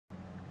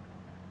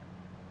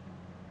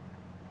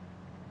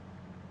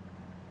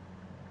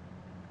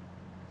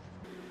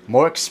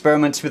More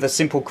experiments with a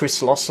simple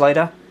crystal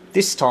oscillator,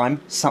 this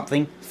time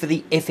something for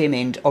the FM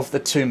end of the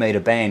 2 meter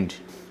band.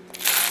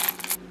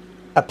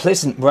 A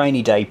pleasant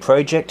rainy day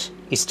project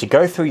is to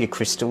go through your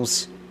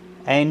crystals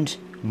and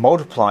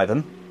multiply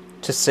them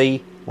to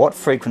see what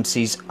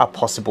frequencies are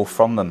possible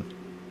from them.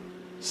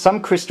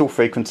 Some crystal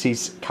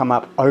frequencies come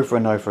up over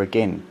and over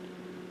again.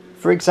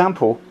 For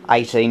example,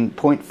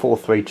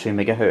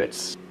 18.432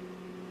 MHz.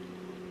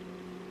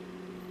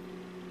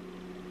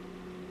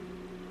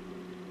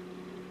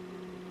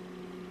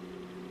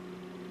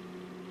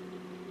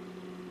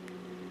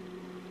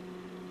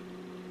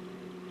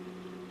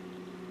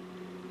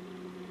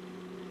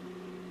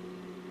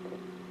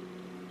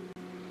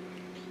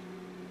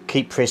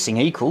 Keep pressing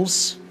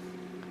equals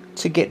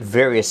to get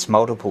various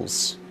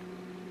multiples.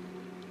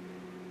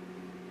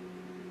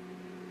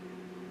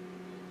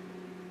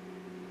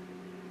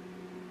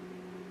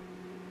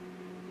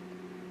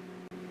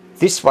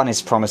 This one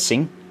is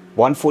promising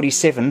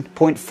 147.456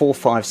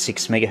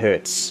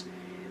 MHz,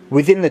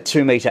 within the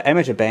 2 meter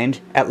amateur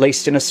band, at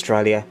least in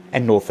Australia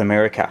and North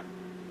America.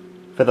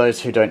 For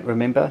those who don't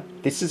remember,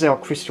 this is our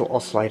crystal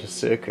oscillator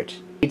circuit.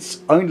 It's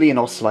only an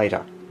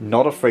oscillator,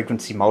 not a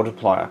frequency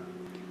multiplier.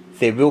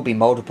 There will be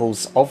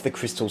multiples of the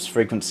crystal's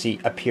frequency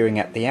appearing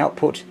at the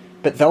output,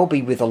 but they'll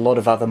be with a lot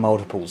of other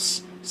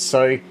multiples.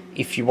 So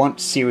if you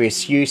want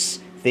serious use,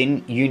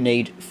 then you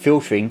need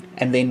filtering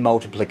and then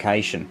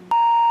multiplication.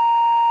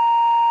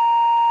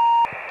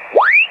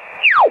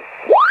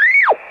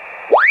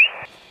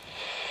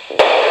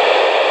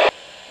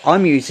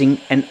 I'm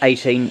using an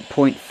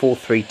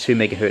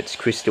 18.432 MHz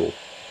crystal,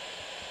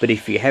 but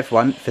if you have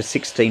one for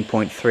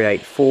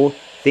 16.384,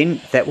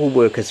 then that will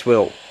work as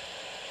well.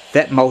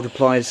 That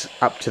multiplies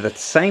up to the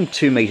same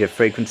 2 meter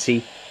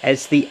frequency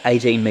as the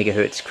 18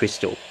 MHz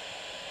crystal.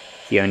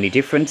 The only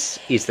difference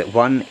is that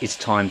one is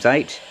times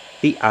 8,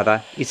 the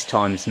other is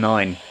times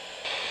 9.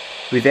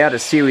 Without a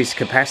series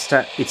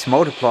capacitor, it's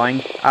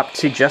multiplying up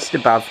to just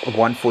above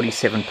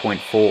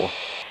 147.4.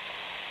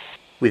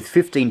 With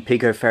 15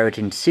 picofarad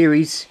in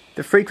series,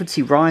 the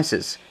frequency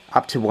rises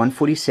up to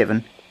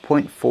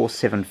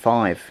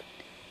 147.475.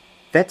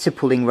 That's a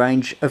pulling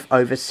range of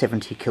over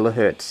 70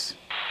 kHz.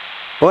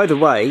 By the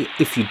way,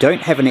 if you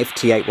don't have an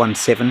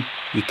FT817,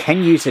 you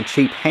can use a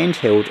cheap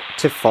handheld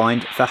to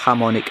find the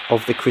harmonic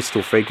of the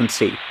crystal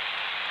frequency.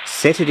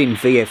 Set it in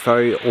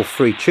VFO or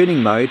free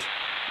tuning mode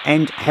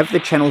and have the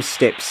channel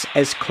steps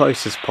as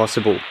close as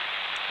possible,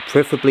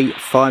 preferably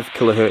 5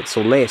 kHz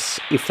or less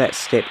if that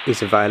step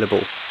is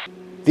available.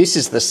 This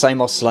is the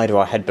same oscillator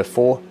I had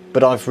before,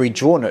 but I've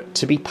redrawn it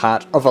to be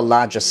part of a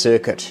larger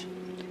circuit.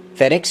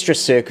 That extra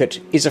circuit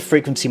is a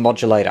frequency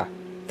modulator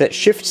that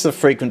shifts the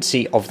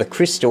frequency of the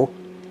crystal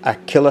a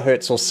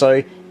kilohertz or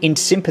so in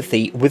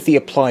sympathy with the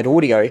applied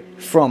audio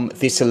from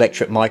this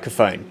electret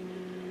microphone.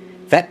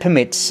 That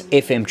permits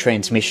FM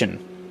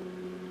transmission.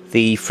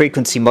 The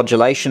frequency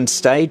modulation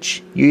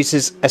stage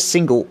uses a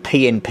single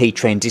PNP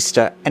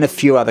transistor and a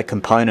few other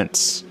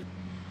components.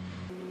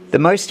 The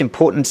most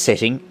important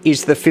setting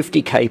is the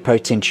 50K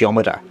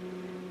potentiometer.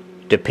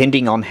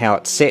 Depending on how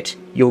it's set,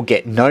 you'll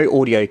get no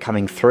audio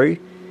coming through,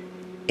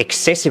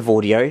 excessive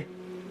audio,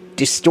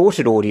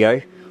 distorted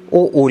audio,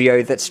 or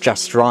audio that's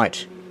just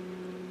right.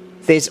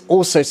 There's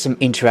also some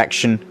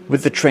interaction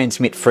with the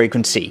transmit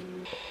frequency.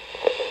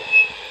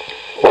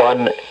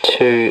 1,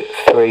 2,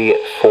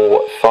 3,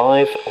 4,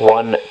 5.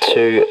 1,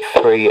 2,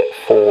 3,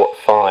 4,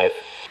 5.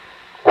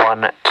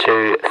 1,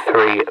 2,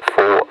 3,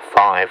 4,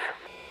 5.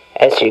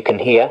 As you can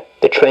hear,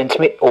 the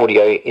transmit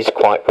audio is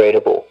quite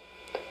readable.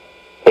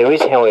 There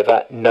is,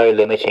 however, no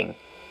limiting.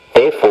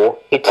 Therefore,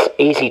 it's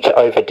easy to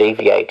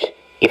over-deviate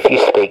if you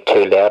speak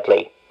too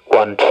loudly.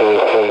 1, 2,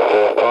 3,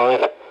 4,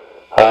 5.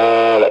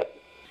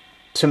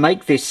 To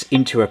make this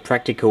into a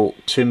practical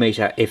 2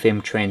 meter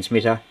FM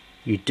transmitter,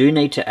 you do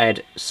need to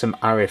add some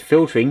RF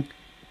filtering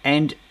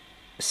and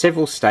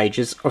several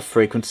stages of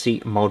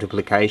frequency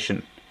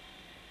multiplication.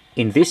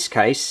 In this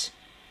case,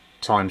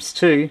 times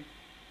 2,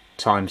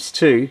 times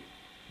 2,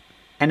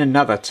 and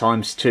another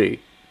times 2,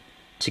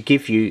 to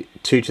give you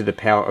 2 to the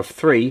power of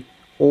 3,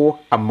 or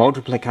a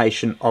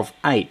multiplication of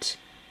 8,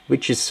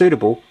 which is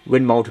suitable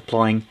when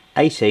multiplying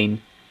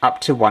 18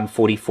 up to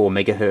 144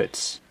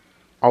 MHz.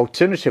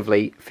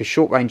 Alternatively, for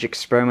short-range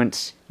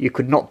experiments, you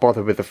could not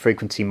bother with a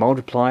frequency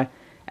multiplier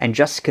and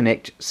just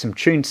connect some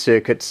tuned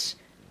circuits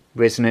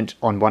resonant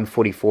on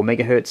 144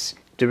 MHz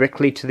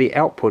directly to the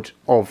output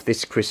of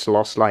this crystal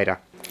oscillator.